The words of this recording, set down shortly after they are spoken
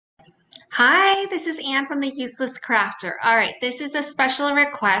Hi, this is Anne from the Useless Crafter. All right, this is a special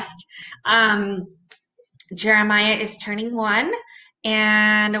request. Um, Jeremiah is turning 1,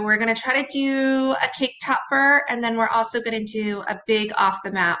 and we're going to try to do a cake topper, and then we're also going to do a big off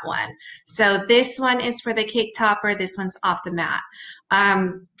the mat one. So this one is for the cake topper, this one's off the mat.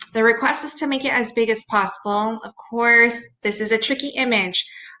 The request is to make it as big as possible. Of course, this is a tricky image.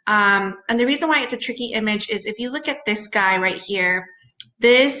 And the reason why it's a tricky image is if you look at this guy right here,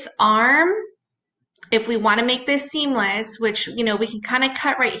 this arm, if we want to make this seamless, which, we can kind of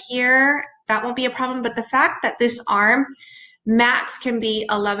cut right here, that won't be a problem. But the fact that this arm max can be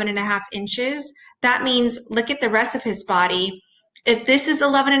 11.5 inches, that means look at the rest of his body. If this is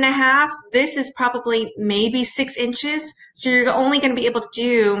 11.5, this is probably maybe 6 inches. So you're only going to be able to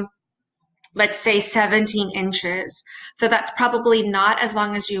do, let's say 17 inches. So that's probably not as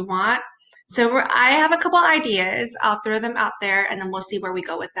long as you want. So I have a couple ideas. I'll throw them out there and then we'll see where we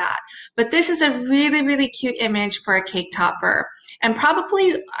go with that. But this is a really, really cute image for a cake topper. And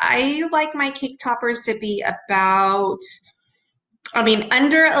probably I like my cake toppers to be about,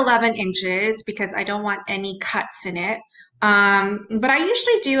 under 11 inches because I don't want any cuts in it. But I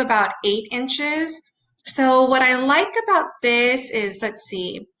usually do about 8 inches. So what I like about this is, let's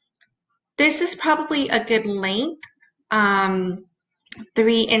see, this is probably a good length.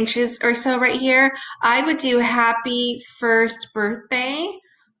 3 inches or so right here. I would do happy first birthday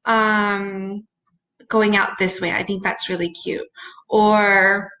going out this way. I think that's really cute.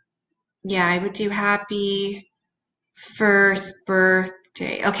 Or yeah, I would do happy first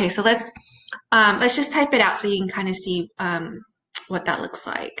birthday. Okay, so let's just type it out so you can kind of see what that looks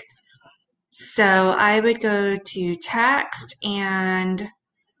like. So I would go to text and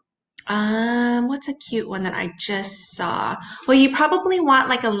what's a cute one that I just saw? Well, you probably want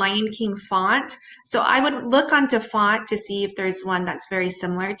like a Lion King font. So I would look onto font to see if there's one that's very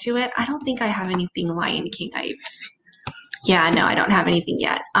similar to it. I don't think I have anything Lion King. Yeah, no, I don't have anything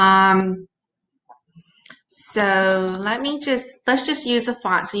yet. So let's just use a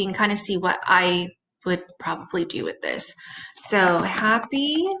font so you can kind of see what I would probably do with this. So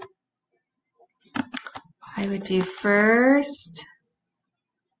happy, I would do first.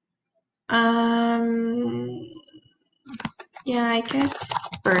 Yeah, I guess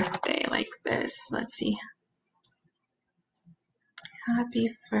birthday like this. Let's see. Happy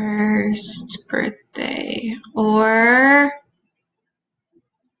first birthday. Or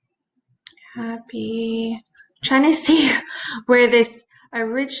happy. I'm trying to see where this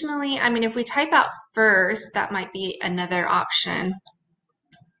originally, if we type out first, that might be another option.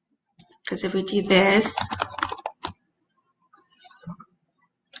 Because if we do this,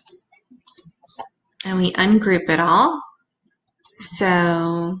 and we ungroup it all,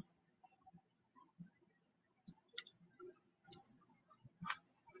 so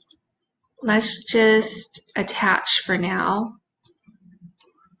let's just attach for now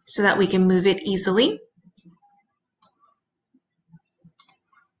so that we can move it easily.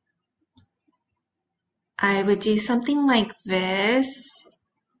 I would do something like this.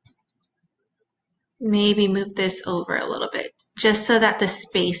 Maybe move this over a little bit just so that the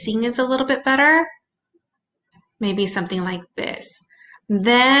spacing is a little bit better. Maybe something like this.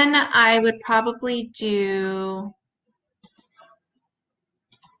 Then I would probably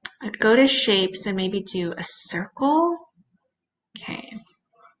I'd go to shapes and maybe do a circle. Okay.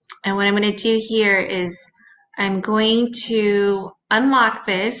 And what I'm going to do here is I'm going to unlock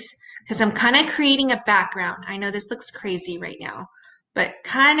this because I'm kind of creating a background. I know this looks crazy right now, but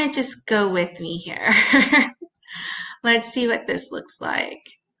kind of just go with me here. Let's see what this looks like.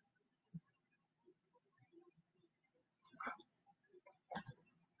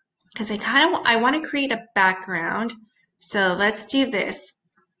 Because I want to create a background. So let's do this.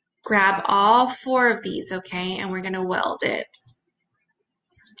 Grab all 4 of these, okay? And we're going to weld it.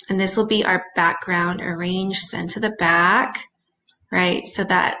 And this will be our background arranged, sent to the back, right? So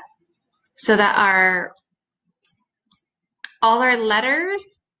that all our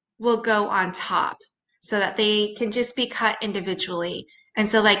letters will go on top so that they can just be cut individually. And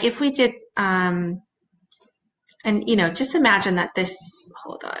so like if we did, and just imagine that this,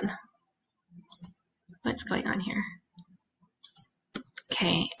 hold on, what's going on here?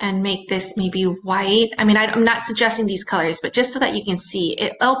 Okay, and make this maybe white. I'm not suggesting these colors, but just so that you can see,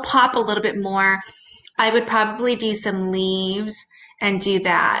 it'll pop a little bit more. I would probably do some leaves and do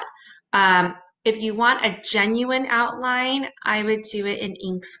that. If you want a genuine outline, I would do it in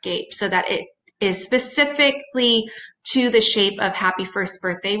Inkscape so that it is specifically to the shape of Happy First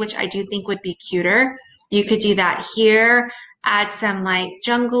Birthday, which I do think would be cuter. You could do that here, add some like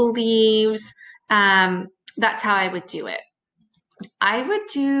jungle leaves. That's how I would do it. I would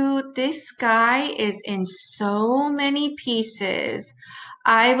do, this guy is in so many pieces.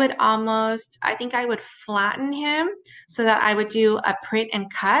 I would almost, I think I would flatten him so that I would do a print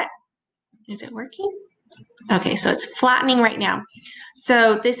and cut. Is it working? Okay, so it's flattening right now.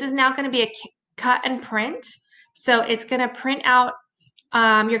 So this is now going to be a cut and print. So it's going to print out,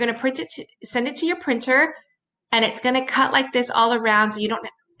 you're going to print it, send it to your printer, and it's going to cut like this all around. So you don't,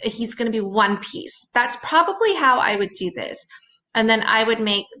 he's going to be one piece. That's probably how I would do this. And then I would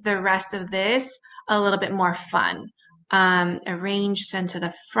make the rest of this a little bit more fun. Arrange, send to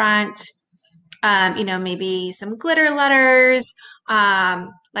the front, you know, maybe some glitter letters,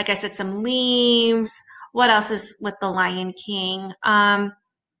 like I said, some leaves. What else is with the Lion King?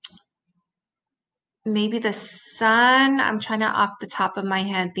 Maybe the sun. I'm trying to, off the top of my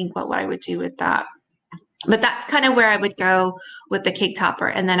head, think what I would do with that. But that's kind of where I would go with the cake topper.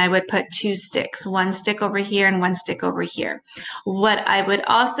 And then I would put two sticks, one stick over here and one stick over here. What I would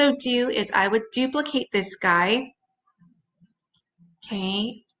also do is I would duplicate this guy.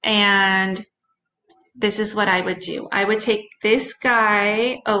 Okay. And this is what I would do. I would take this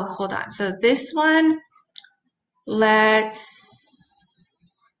guy. Oh, hold on. So this one, I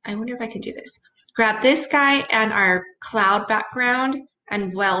wonder if I can do this. Grab this guy and our cloud background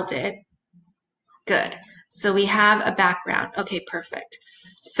and weld it. Good. So we have a background. Okay, perfect.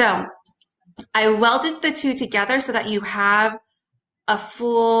 So I welded the two together so that you have a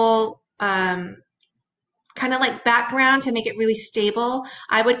full kind of like background to make it really stable.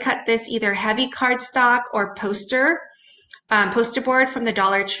 I would cut this either heavy cardstock or poster board from the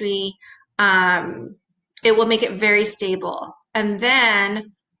Dollar Tree. It will make it very stable. And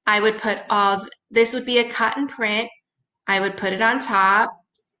then I would put this would be a cut and print. I would put it on top.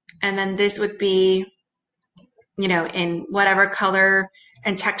 And then this would be, you know, in whatever color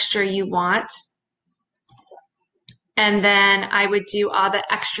and texture you want. And then I would do all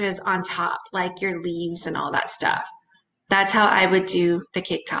the extras on top, like your leaves and all that stuff. That's how I would do the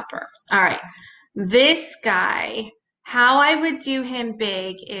cake topper. All right. This guy, how I would do him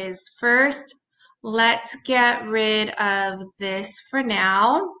big is first, let's get rid of this for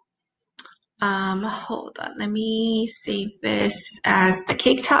now. Hold on. Let me save this as the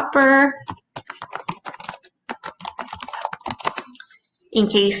cake topper in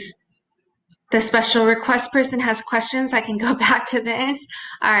case the special request person has questions. I can go back to this.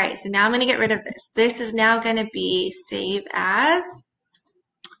 All right, so now I'm going to get rid of this. This is now going to be save as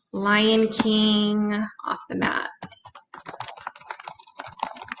Lion King off the mat.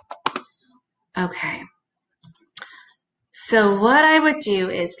 Okay. So what I would do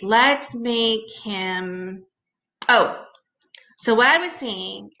is let's make him, so what I was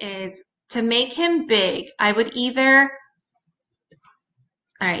saying is to make him big, I would either,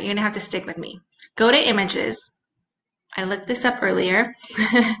 all right, you're going to have to stick with me. Go to images. I looked this up earlier.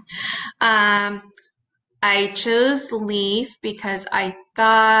 I chose leaf because I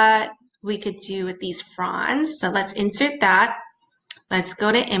thought we could do with these fronds. So let's insert that. Let's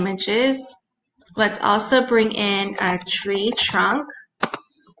go to images. Let's also bring in a tree trunk.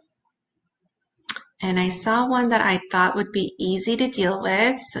 And I saw one that I thought would be easy to deal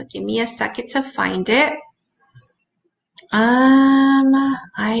with. So give me a second to find it.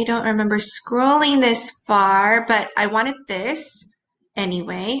 I don't remember scrolling this far, but I wanted this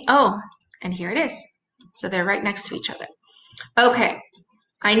anyway. Oh, and here it is. So they're right next to each other. Okay,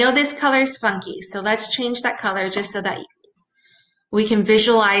 I know this color is funky, so let's change that color just so that we can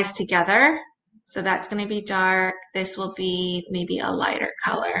visualize together. So that's going to be dark. This will be maybe a lighter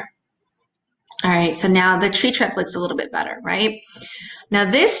color. All right, so now the tree trunk looks a little bit better, right? Now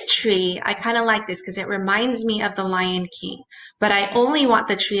this tree, I kind of like this because it reminds me of the Lion King, but I only want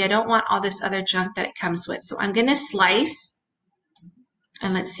the tree. I don't want all this other junk that it comes with. So I'm going to slice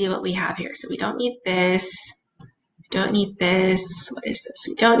and let's see what we have here. So we don't need this. We don't need this. What is this?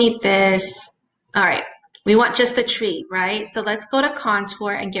 We don't need this. All right, we want just the tree, right? So let's go to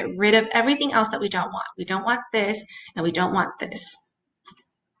contour and get rid of everything else that we don't want. We don't want this and we don't want this.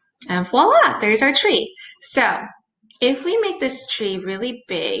 And voila, there's our tree. So if we make this tree really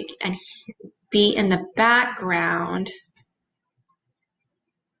big and be in the background,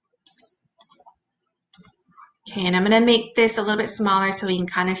 okay, and I'm going to make this a little bit smaller so we can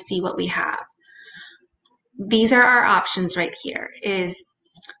kind of see what we have. These are our options right here. Is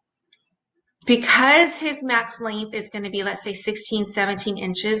because his max length is going to be, let's say 16, 17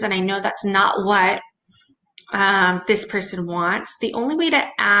 inches, and I know that's not what this person wants. The only way to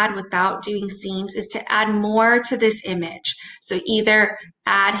add without doing seams is to add more to this image. So either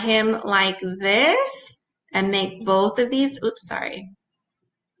add him like this and make both of these, oops, sorry.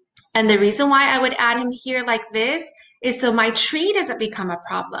 And the reason why I would add him here like this is so my tree doesn't become a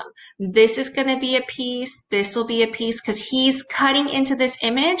problem. This is going to be a piece. This will be a piece because he's cutting into this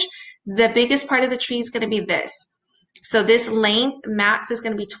image. The biggest part of the tree is going to be this. So this length max is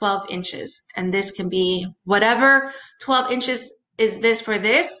going to be 12 inches. And this can be whatever 12 inches is this for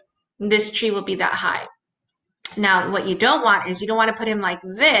this. This tree will be that high. Now, what you don't want is you don't want to put him like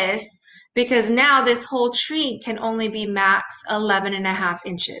this because now this whole tree can only be max 11.5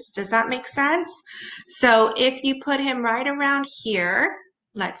 inches. Does that make sense? So if you put him right around here,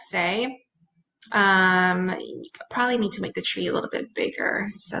 let's say, you probably need to make the tree a little bit bigger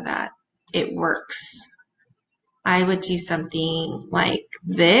so that it works. I would do something like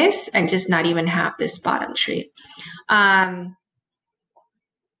this and just not even have this bottom tree.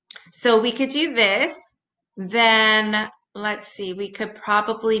 So we could do this. Then let's see, we could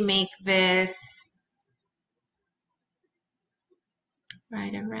probably make this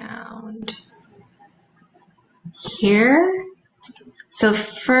right around here. So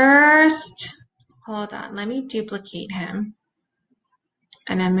first, hold on, let me duplicate him.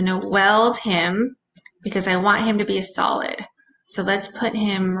 And I'm going to weld him because I want him to be a solid. So let's put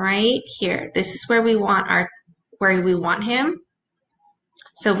him right here. This is where we want him.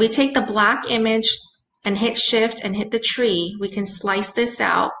 So if we take the black image and hit shift and hit the tree, we can slice this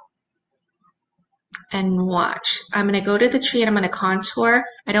out and watch. I'm going to go to the tree and I'm going to contour.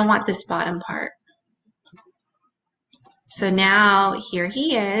 I don't want this bottom part. So now here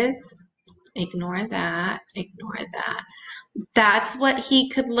he is. Ignore that, ignore that. That's what he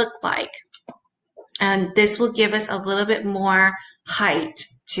could look like. And this will give us a little bit more height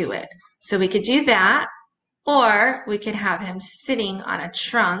to it. So we could do that, or we could have him sitting on a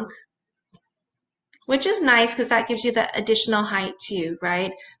trunk, which is nice because that gives you that additional height too,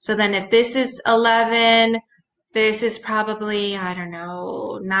 right? So then if this is 11, this is probably, I don't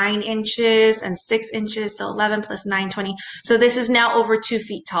know, 9 inches and 6 inches. So 11 plus 9, 20. So this is now over 2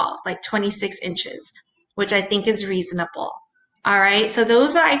 feet tall, like 26 inches, which I think is reasonable. All right. So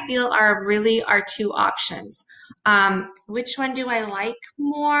those I feel are really our two options. Which one do I like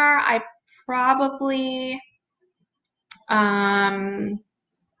more? I probably, I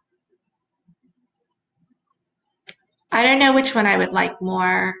don't know which one I would like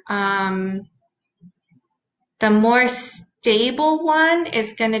more. The more stable one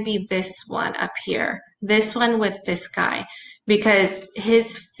is going to be this one up here. This one with this guy, because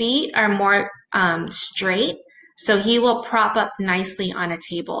his feet are more straight. So he will prop up nicely on a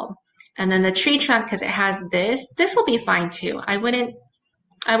table. And then the tree trunk, because it has this will be fine too. I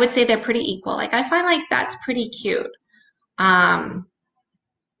would say they're pretty equal. Like I find like that's pretty cute. I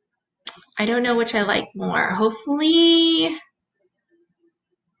don't know which I like more. Hopefully,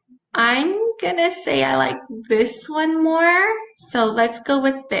 I'm gonna say I like this one more. So let's go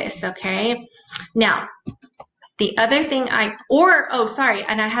with this, okay? Now, the other thing oh, sorry,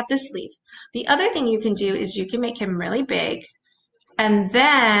 and I have this leaf. The other thing you can do is you can make him really big, and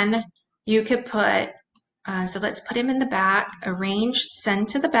then you could put, so let's put him in the back, arrange, send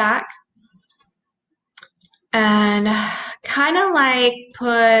to the back, and kind of like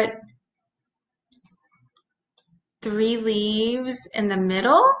put 3 leaves in the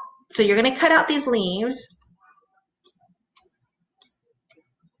middle. So you're going to cut out these leaves.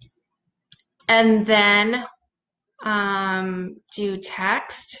 And then do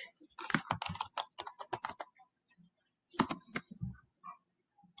text.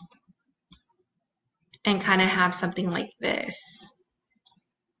 And kind of have something like this.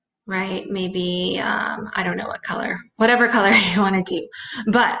 Right? Maybe, I don't know what color, whatever color you want to do.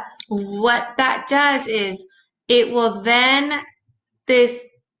 But what that does is it will then,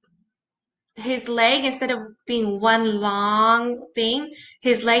 his leg, instead of being one long thing,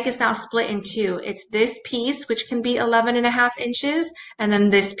 his leg is now split in 2. It's this piece, which can be 11.5 inches, and then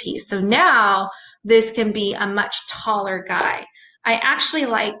this piece. So now this can be a much taller guy. I actually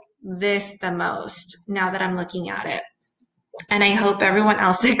like this the most now that I'm looking at it. And I hope everyone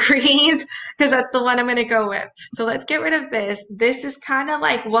else agrees because that's the one I'm going to go with. So let's get rid of this. This is kind of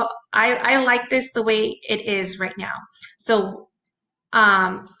like what I like this the way it is right now. So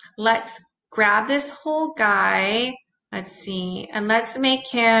let's grab this whole guy. Let's see. And let's make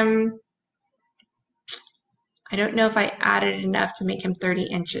him, I don't know if I added enough to make him 30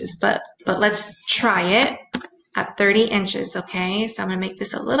 inches, but let's try it at 30 inches. Okay. So I'm going to make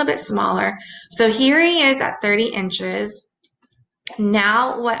this a little bit smaller. So here he is at 30 inches.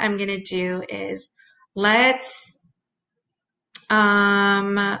 Now what I'm going to do is let's,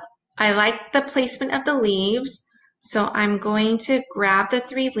 I like the placement of the leaves. So I'm going to grab the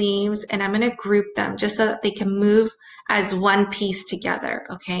 3 leaves and I'm going to group them just so that they can move as one piece together,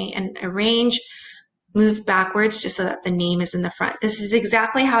 okay? And arrange, move backwards just so that the name is in the front. This is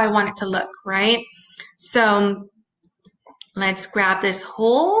exactly how I want it to look, right? So let's grab this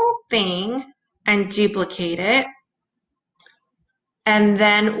whole thing and duplicate it and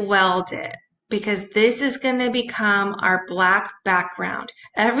then weld it, because this is going to become our black background.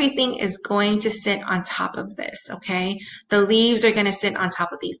 Everything is going to sit on top of this, okay? The leaves are going to sit on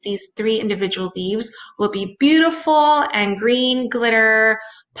top of these. These 3 individual leaves will be beautiful and green glitter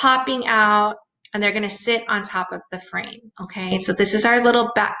popping out, and they're going to sit on top of the frame, okay? So this is our little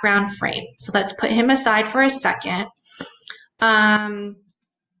background frame. So let's put him aside for a second. And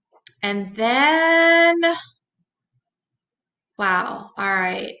then, wow, all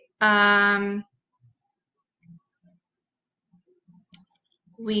right.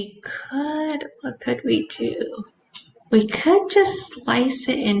 What could we do? We could just slice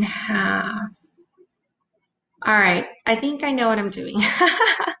it in half. All right, I think I know what I'm doing.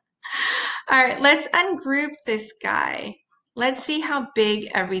 All right, let's ungroup this guy. Let's see how big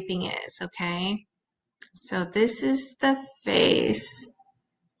everything is, okay? So this is the face.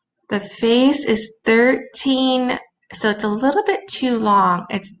 The face is 13, so it's a little bit too long.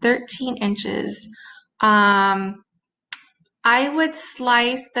 It's 13 inches. I would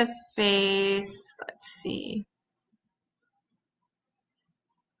slice the face, let's see.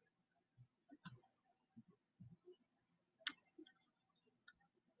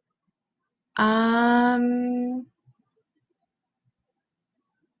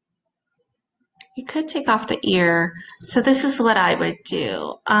 You could take off the ear. So this is what I would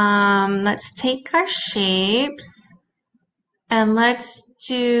do. Let's take our shapes and let's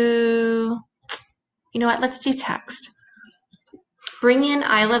do, you know what, let's do text. Bring in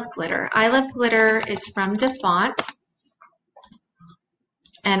I Love Glitter. I Love Glitter is from DeFont.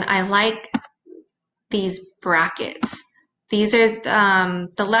 And I like these brackets. These are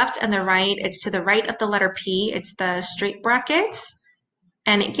the left and the right. It's to the right of the letter P. It's the straight brackets.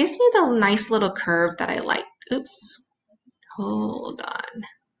 And it gives me the nice little curve that I like. Oops. Hold on.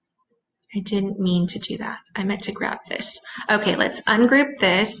 I didn't mean to do that. I meant to grab this. Okay, let's ungroup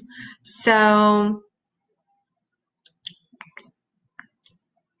this. So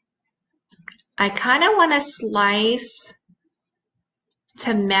I kind of want to slice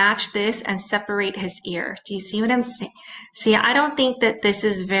to match this and separate his ear. Do you see what I'm saying? See, I don't think that this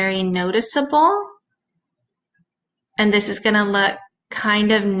is very noticeable. And this is going to look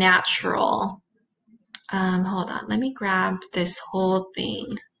kind of natural. Hold on, let me grab this whole thing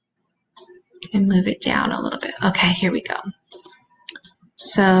and move it down a little bit. Okay, here we go.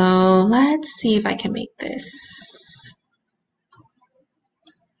 So let's see if I can make this.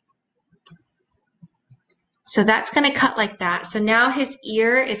 So that's going to cut like that. So now his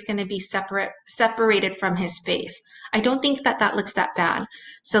ear is going to be separated from his face. I don't think that that looks that bad.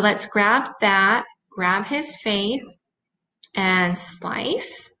 So let's grab that, grab his face and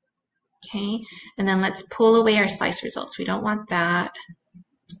slice. Okay, and then let's pull away our slice results. We don't want that.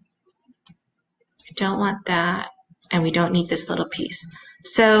 We don't want that. And we don't need this little piece.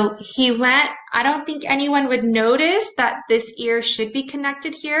 So he went, I don't think anyone would notice that this ear should be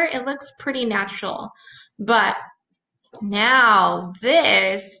connected here. It looks pretty natural. But now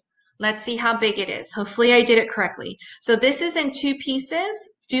this, let's see how big it is. Hopefully I did it correctly. So this is in 2 pieces.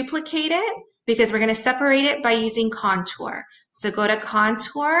 Duplicate it because we're going to separate it by using contour. So go to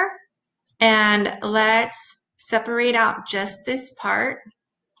contour and let's separate out just this part.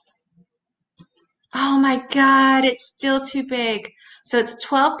 Oh my God, it's still too big. So it's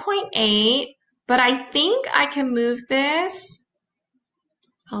 12.8, but I think I can move this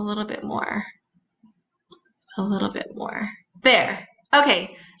a little bit more. A little bit more. There.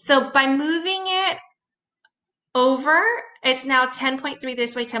 Okay, so by moving it over, it's now 10.3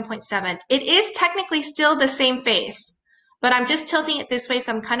 this way, 10.7. It is technically still the same face, but I'm just tilting it this way,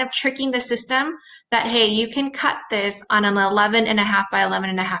 so I'm kind of tricking the system that, hey, you can cut this on an 11.5 by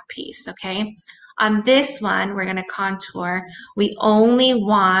 11.5 piece, okay? On this one, we're going to contour. We only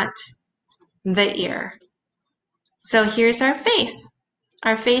want the ear. So here's our face.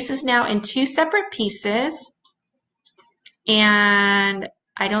 Our face is now in 2 separate pieces. And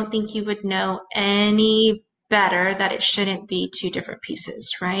I don't think you would know any better that it shouldn't be 2 different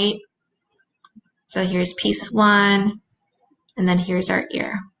pieces, right? So here's piece 1, and then here's our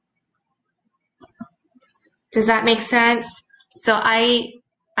ear. Does that make sense? So I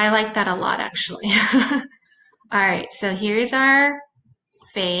like that a lot, actually. All right, so here's our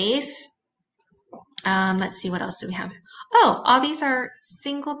face. Let's see, what else do we have? Oh, all these are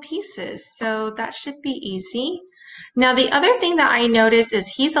single pieces, so that should be easy. Now, the other thing that I noticed is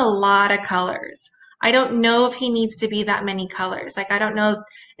he's a lot of colors. I don't know if he needs to be that many colors. Like, I don't know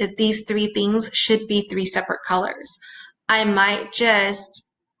if these three things should be three separate colors. I might just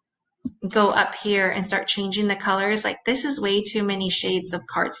go up here and start changing the colors. Like, this is way too many shades of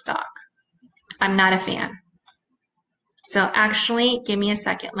cardstock. I'm not a fan. So actually, give me a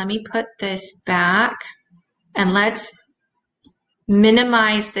second. Let me put this back and let's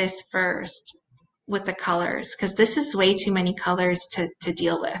minimize this first with the colors because this is way too many colors to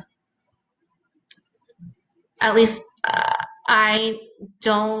deal with. At least I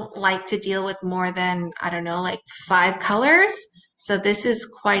don't like to deal with more than, I don't know, like 5 colors. So this is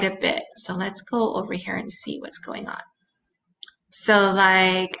quite a bit. So let's go over here and see what's going on. So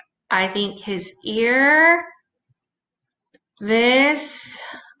like, I think his ear, this,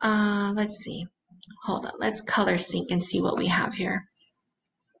 let's see. Hold on, let's color sync and see what we have here.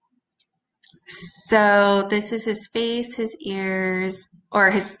 So this is his face, his ears, or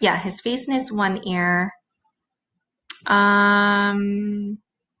his face and his one ear.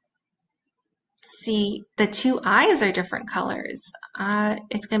 See, the 2 eyes are different colors.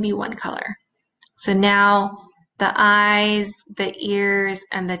 It's gonna be one color. So now the eyes, the ears,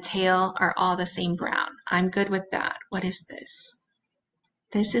 and the tail are all the same brown. I'm good with that. What is this?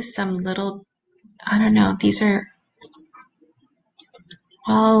 This is some little, I don't know, these are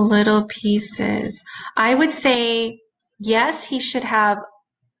all little pieces. I would say, yes, he should have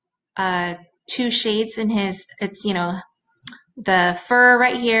 2 shades in his, it's, you know, the fur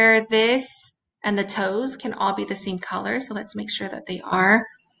right here, this, and the toes can all be the same color. So let's make sure that they are.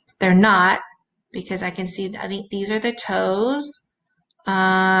 They're not, because I can see, I think these are the toes.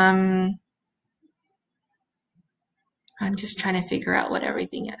 I'm just trying to figure out what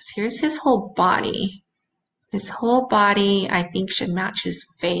everything is. Here's his whole body. His whole body, I think, should match his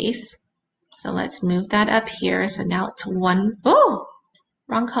face. So let's move that up here. So now it's one, oh,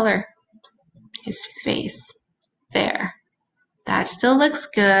 wrong color. His face, there. That still looks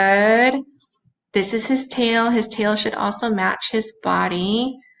good. This is his tail. His tail should also match his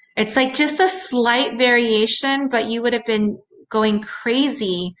body. It's like just a slight variation, but you would have been going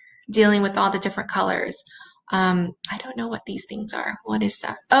crazy dealing with all the different colors. I don't know what these things are. What is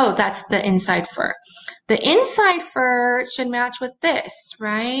that? Oh, that's the inside fur. The inside fur should match with this,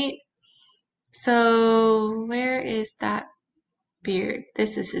 right? So where is that beard?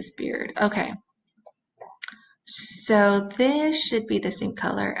 This is his beard. Okay. So this should be the same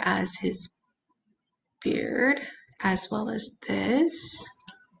color as his beard, as well as this.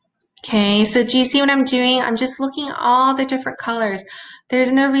 Okay, so do you see what I'm doing? I'm just looking at all the different colors.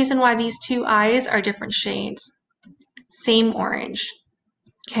 There's no reason why these 2 eyes are different shades. Same orange.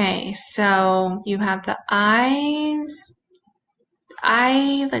 Okay, so you have the eyes.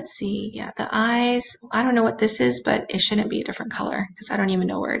 Let's see. Yeah, the eyes. I don't know what this is, but it shouldn't be a different color because I don't even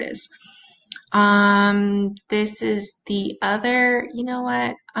know where it is. This is the other, you know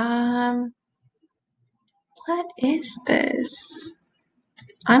what? What is this?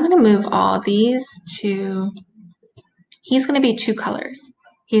 I'm going to move all these to, he's going to be 2 colors.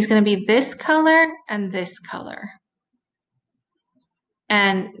 He's going to be this color and this color.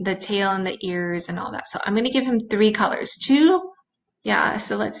 And the tail and the ears and all that. So I'm going to give him 3 colors. 2, yeah,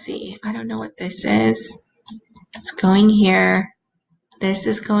 so let's see. I don't know what this is. It's going here. This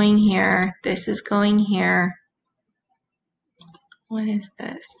is going here. This is going here. What is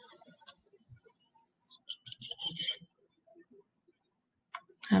this?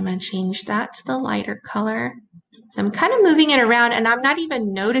 I'm going to change that to the lighter color. So I'm kind of moving it around and I'm not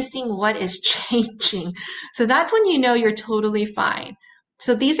even noticing what is changing. So that's when you know you're totally fine.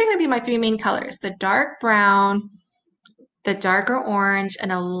 So these are going to be my 3 main colors, the dark brown, the darker orange,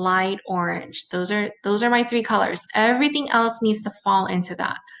 and a light orange. Those are my 3 colors. Everything else needs to fall into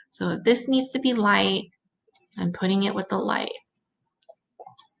that. So if this needs to be light, I'm putting it with the light.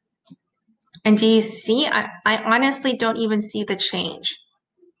 And do you see? I honestly don't even see the change.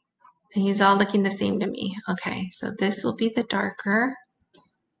 He's all looking the same to me. Okay, so this will be the darker.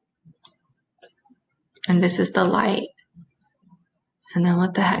 And this is the light. And then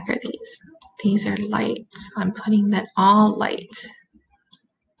what the heck are these? These are light. So I'm putting that all light.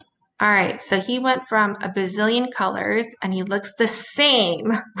 All right, so he went from a bazillion colors and he looks the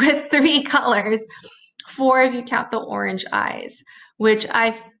same with 3 colors, 4 if you count the orange eyes, which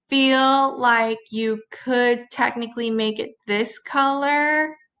I feel like you could technically make it this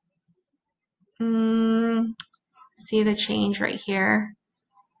color. See the change right here?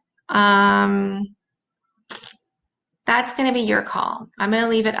 That's going to be your call. I'm going to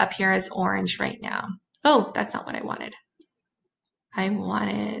leave it up here as orange right now. Oh, that's not what I wanted. I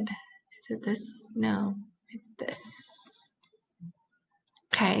wanted, is it this? No, it's this.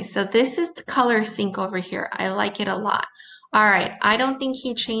 Okay, so this is the color sync over here. I like it a lot. All right, I don't think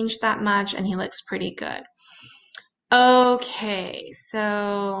he changed that much and he looks pretty good. Okay,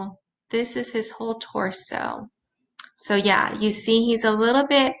 so this is his whole torso. So yeah, you see he's a little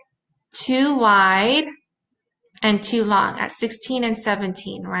bit too wide and too long at 16 and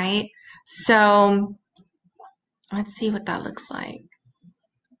 17, right? So let's see what that looks like.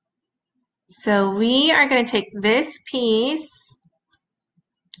 So we are going to take this piece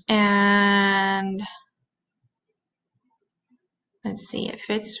and let's see, it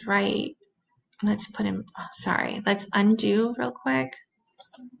fits right. Let's put him, sorry, let's undo real quick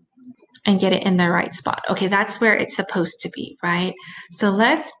and get it in the right spot. Okay, that's where it's supposed to be, right? So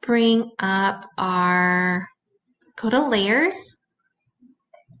let's bring up our, go to layers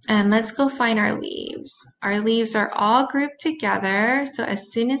and let's go find our leaves. Our leaves are all grouped together. So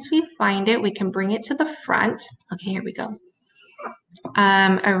as soon as we find it, we can bring it to the front. Okay, here we go.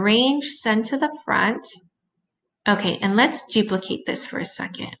 Arrange, send to the front. Okay, and let's duplicate this for a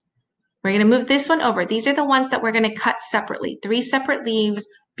second. We're going to move this one over. These are the ones that we're going to cut separately. 3 separate leaves,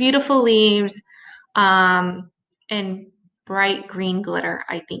 beautiful leaves, and bright green glitter,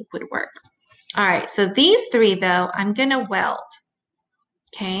 I think would work. All right, so these 3 though, I'm going to weld.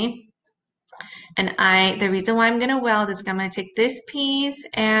 Okay. And the reason why I'm going to weld is I'm going to take this piece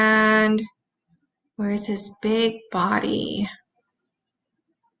and where's his big body?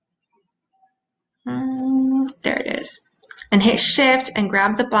 There it is. And hit shift and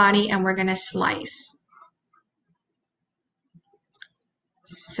grab the body and we're going to slice.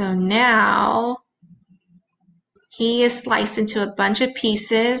 So now he is sliced into a bunch of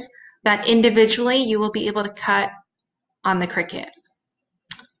pieces that individually you will be able to cut on the Cricut.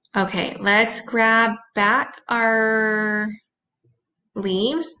 Okay, let's grab back our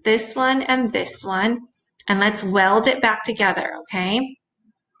leaves, this one and this one, and let's weld it back together, okay?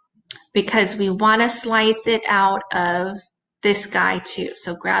 Because we want to slice it out of this guy too.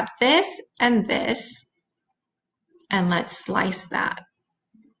 So grab this, and let's slice that.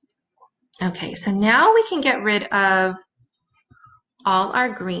 Okay, so now we can get rid of all our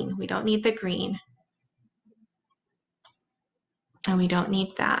green. We don't need the green. And we don't need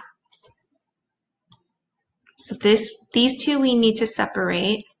that. So these 2 we need to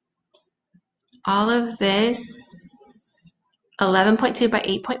separate. All of this, 11.2 by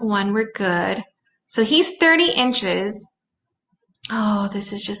 8.1, we're good. So he's 30 inches. Oh,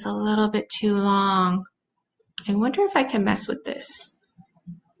 this is just a little bit too long. I wonder if I can mess with this.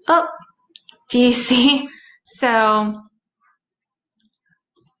 Oh, do you see? So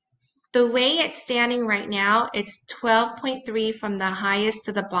the way it's standing right now, it's 12.3 from the highest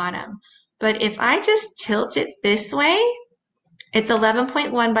to the bottom. But if I just tilt it this way, it's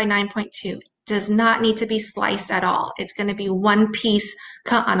 11.1 by 9.2. Does not need to be sliced at all. It's going to be one piece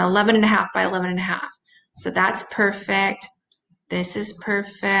cut on 11.5 by 11.5. So that's perfect. This is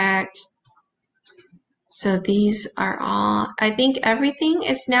perfect. So these are all, I think everything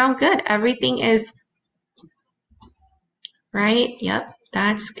is now good. Everything is right. Yep,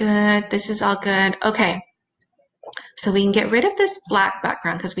 that's good. This is all good. Okay. So we can get rid of this black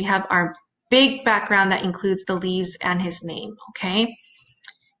background because we have our big background that includes the leaves and his name. Okay.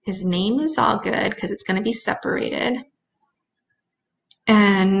 His name is all good because it's going to be separated.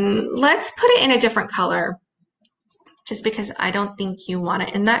 And let's put it in a different color just because I don't think you want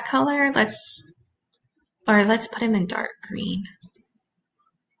it in that color. Let's put him in dark green.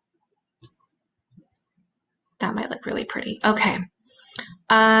 That might look really pretty. Okay.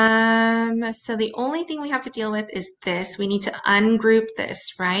 So the only thing we have to deal with is this. We need to ungroup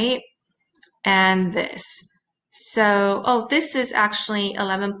this, right? And this. So, oh, this is actually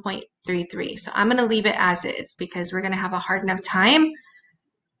 11.33. So I'm going to leave it as is because we're going to have a hard enough time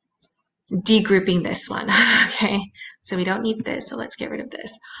degrouping this one. Okay. So we don't need this. So let's get rid of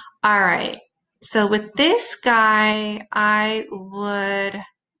this. All right. So with this guy, I would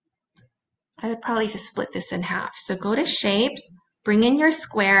probably just split this in half. So go to shapes, bring in your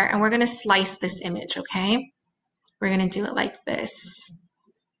square, and we're going to slice this image, okay? We're going to do it like this.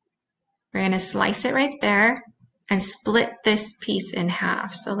 We're going to slice it right there and split this piece in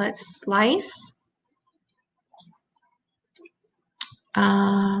half. So let's slice.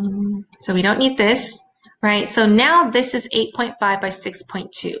 So we don't need this, right? So now this is 8.5 by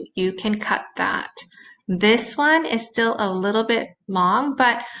 6.2. You can cut that. This one is still a little bit long,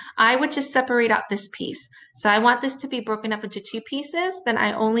 but I would just separate out this piece. So I want this to be broken up into 2 pieces. Then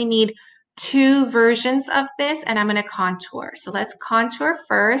I only need 2 versions of this, and I'm going to contour. So let's contour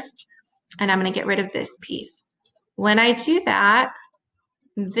first, and I'm going to get rid of this piece. When I do that,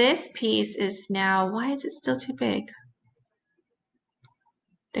 this piece is now, why is it still too big?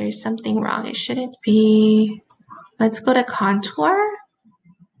 There's something wrong. It shouldn't be. Let's go to contour.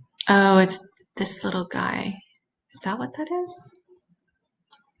 Oh, it's this little guy. Is that what that is?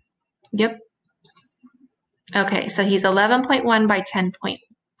 Yep. Okay, so he's 11.1 by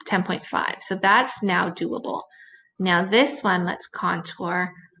 10.5. So that's now doable. Now this one, let's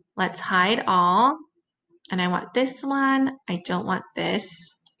contour. Let's hide all. And I want this one. I don't want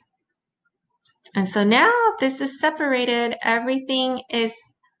this. And so now this is separated. Everything is,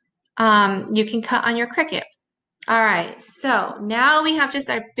 you can cut on your Cricut. All right, so now we have just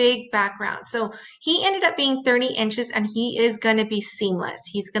our big background. So he ended up being 30 inches and he is gonna be seamless.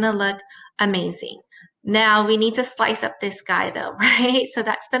 He's gonna look amazing. Now we need to slice up this guy though, right? So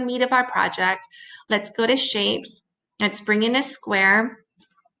that's the meat of our project. Let's go to shapes. Let's bring in a square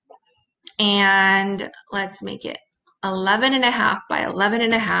and let's make it 11.5 by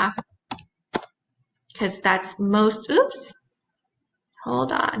 11.5 because that's most, oops,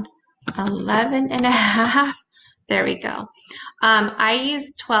 hold on, 11.5. There we go. I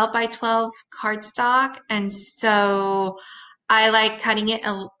use 12 by 12 cardstock, and so I like cutting it,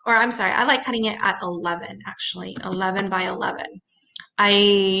 I like cutting it at 11, actually, 11 by 11.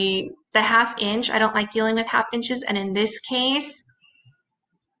 The ½ inch, I don't like dealing with ½ inches, and in this case,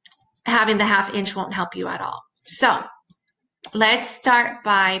 having the ½ inch won't help you at all. So let's start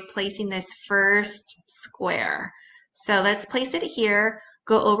by placing this first square. So let's place it here.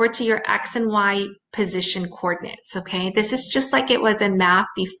 Go over to your X and Y position coordinates, okay? This is just like it was in math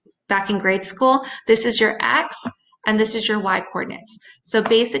back in grade school. This is your X and this is your Y coordinates. So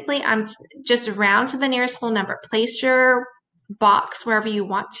basically, I'm just round to the nearest whole number. Place your box wherever you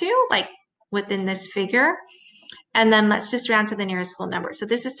want to, like within this figure. And then let's just round to the nearest whole number. So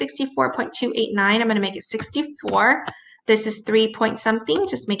this is 64.289. I'm going to make it 64. This is 3 point something.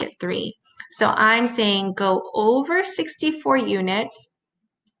 Just make it 3. So I'm saying go over 64 units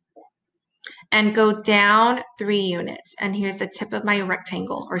and go down 3 units. And here's the tip of my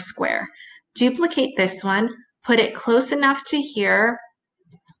rectangle or square. Duplicate this one, put it close enough to here.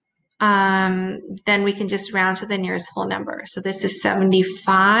 Then we can just round to the nearest whole number. So this is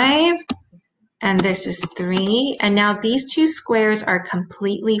 75 and this is 3. And now these two squares are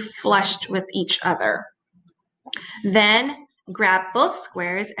completely flushed with each other. Then grab both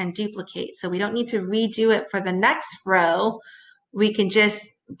squares and duplicate. So we don't need to redo it for the next row. We can just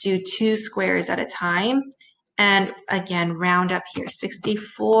do 2 squares at a time. And again, round up here,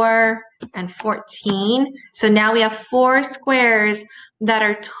 64 and 14. So now we have 4 squares that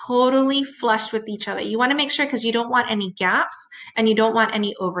are totally flush with each other. You want to make sure because you don't want any gaps and you don't want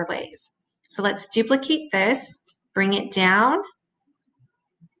any overlays. So let's duplicate this, bring it down,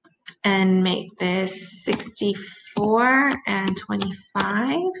 and make this 64 and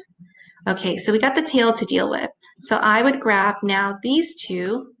 25. Okay, so we got the tail to deal with. So I would grab now these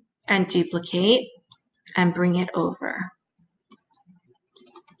two and duplicate and bring it over.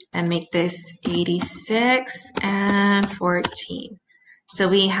 And make this 86 and 14. So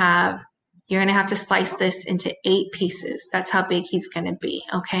we have, you're gonna have to slice this into 8 pieces. That's how big he's gonna be,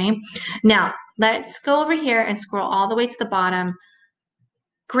 okay? Now, let's go over here and scroll all the way to the bottom.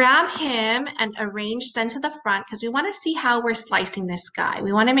 Grab him and arrange send to the front because we wanna see how we're slicing this guy.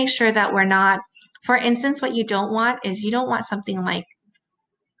 We wanna make sure that we're not, for instance, what you don't want is you don't want something like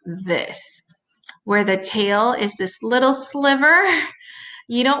this, where the tail is this little sliver.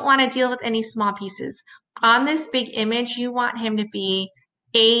 You don't want to deal with any small pieces. On this big image, you want him to be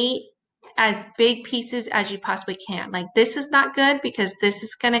 8 as big pieces as you possibly can. Like this is not good because this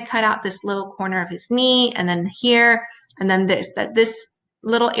is going to cut out this little corner of his knee and then here and then this. That this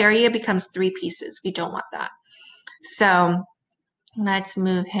little area becomes 3 pieces. We don't want that. So let's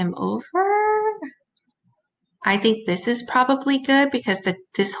move him over. I think this is probably good because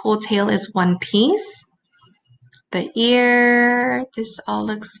this whole tail is 1 piece. The ear, this all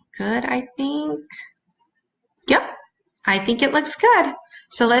looks good, I think. Yep, I think it looks good.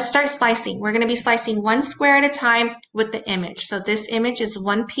 So let's start slicing. We're going to be slicing 1 square at a time with the image. So this image is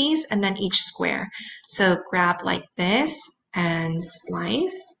 1 piece and then each square. So grab like this and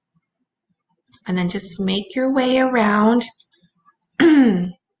slice. And then just make your way around.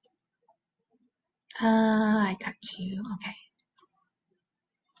 I got you. Okay.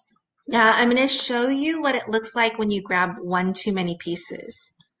 Now I'm going to show you what it looks like when you grab 1 too many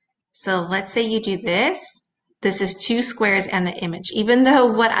pieces. So let's say you do this. This is 2 squares and the image. Even though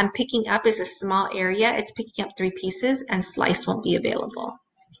what I'm picking up is a small area, it's picking up 3 pieces and slice won't be available.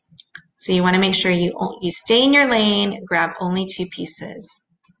 So you want to make sure you stay in your lane, grab only 2 pieces.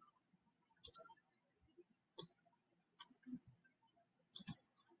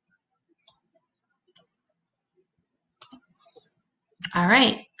 All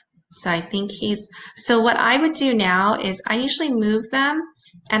right. So I think so what I would do now is I usually move them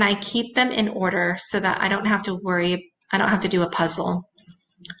and I keep them in order so that I don't have to worry. I don't have to do a puzzle.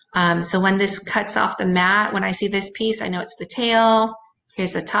 So when this cuts off the mat, when I see this piece, I know it's the tail.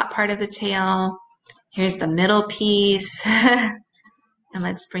 Here's the top part of the tail. Here's the middle piece. And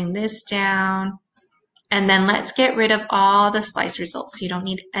let's bring this down. And then let's get rid of all the slice results. You don't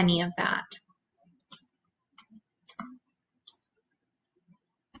need any of that.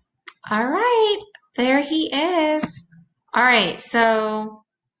 All right, there he is. All right, so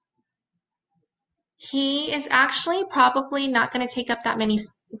he is actually probably not going to take up that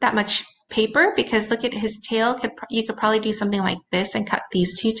much paper because look at his tail. You could probably do something like this and cut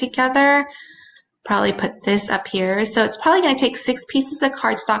these two together. Probably put this up here. So it's probably going to take 6 pieces of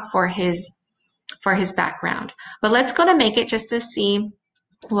cardstock for his background. But let's go to make it just to see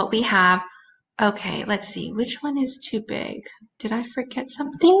what we have. Okay, let's see. Which one is too big? Did I forget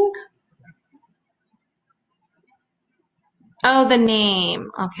something? Oh, the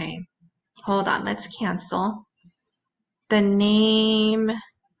name. Okay, hold on. Let's cancel. The name.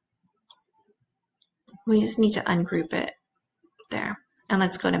 We just need to ungroup it. There. And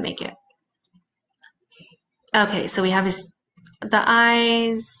let's go to make it. Okay, so we have the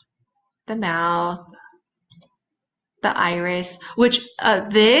eyes, the mouth, the iris, which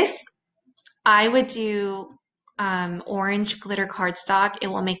this I would do orange glitter cardstock. It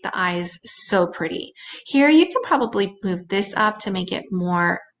will make the eyes so pretty. Here you can probably move this up to make it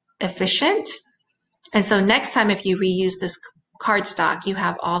more efficient. And so next time if you reuse this cardstock, you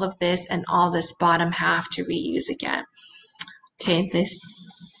have all of this and all this bottom half to reuse again. Okay,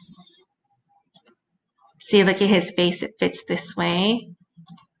 see, look at his face. It fits this way.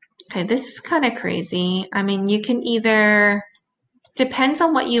 Okay, this is kind of crazy. I mean, you can either, depends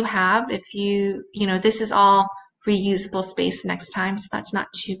on what you have. If this is all reusable space next time, so that's not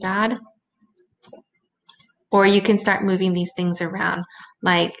too bad. Or you can start moving these things around.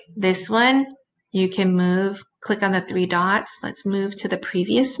 Like this one, you can move, click on the 3 dots. Let's move to the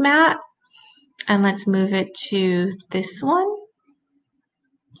previous mat. And let's move it to this one.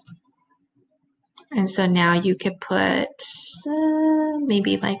 And so now you could put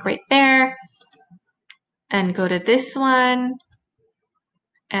maybe like right there and go to this one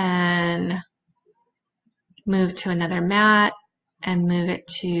and move to another mat and move it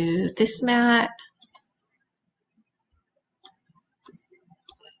to this mat.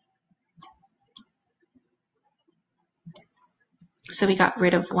 So we got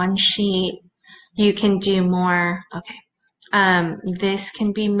rid of one sheet. You can do more. Okay. This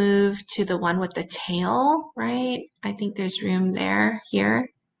can be moved to the one with the tail, right? I think there's room there, here.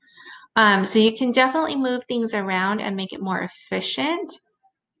 So you can definitely move things around and make it more efficient.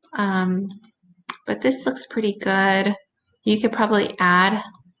 But this looks pretty good. You could probably add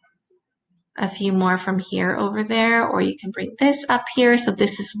a few more from here over there, or you can bring this up here. So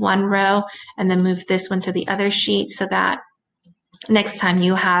this is one row and then move this one to the other sheet so that next time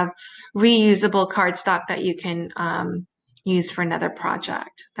you have reusable cardstock that you can use for another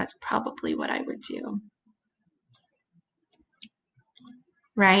project. That's probably what I would do.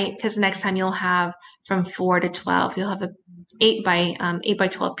 Right? Because next time you'll have from 4 to 12, you'll have a 8 by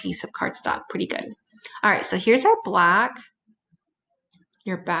 12 piece of cardstock. Pretty good. All right, so here's our black,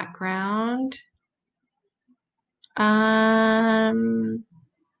 your background.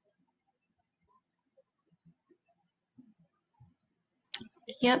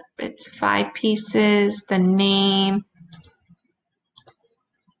 Yep, it's 5 pieces, the name,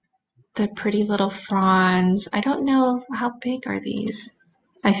 the pretty little fronds. I don't know how big are these.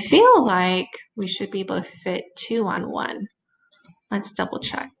 I feel like we should be able to fit 2 on 1. Let's double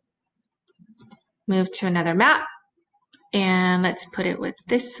check. Move to another mat and let's put it with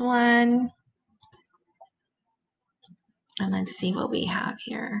this one. And let's see what we have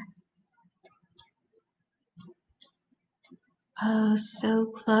here. Oh, so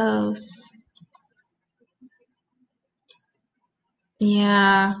close.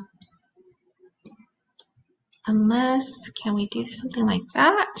 Yeah. Unless, can we do something like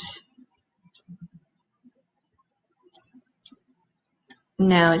that?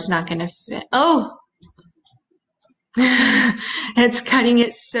 No, it's not going to fit. Oh! It's cutting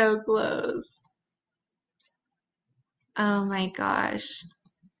it so close. Oh my gosh.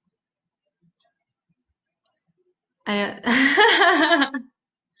 I don't.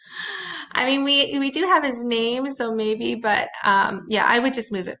 I mean, we do have his name, so maybe, but yeah, I would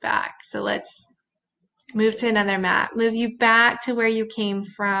just move it back. So let's move to another mat. Move you back to where you came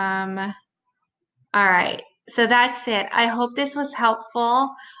from. All right, so that's it. I hope this was helpful.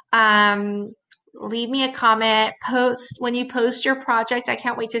 leave me a comment, post when you post your project. I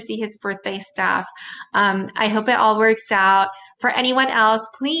can't wait to see his birthday stuff. I hope it all works out. For anyone else,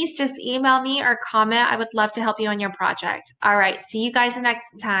 please just email me or comment. I would love to help you on your project. All right, see you guys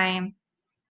next time.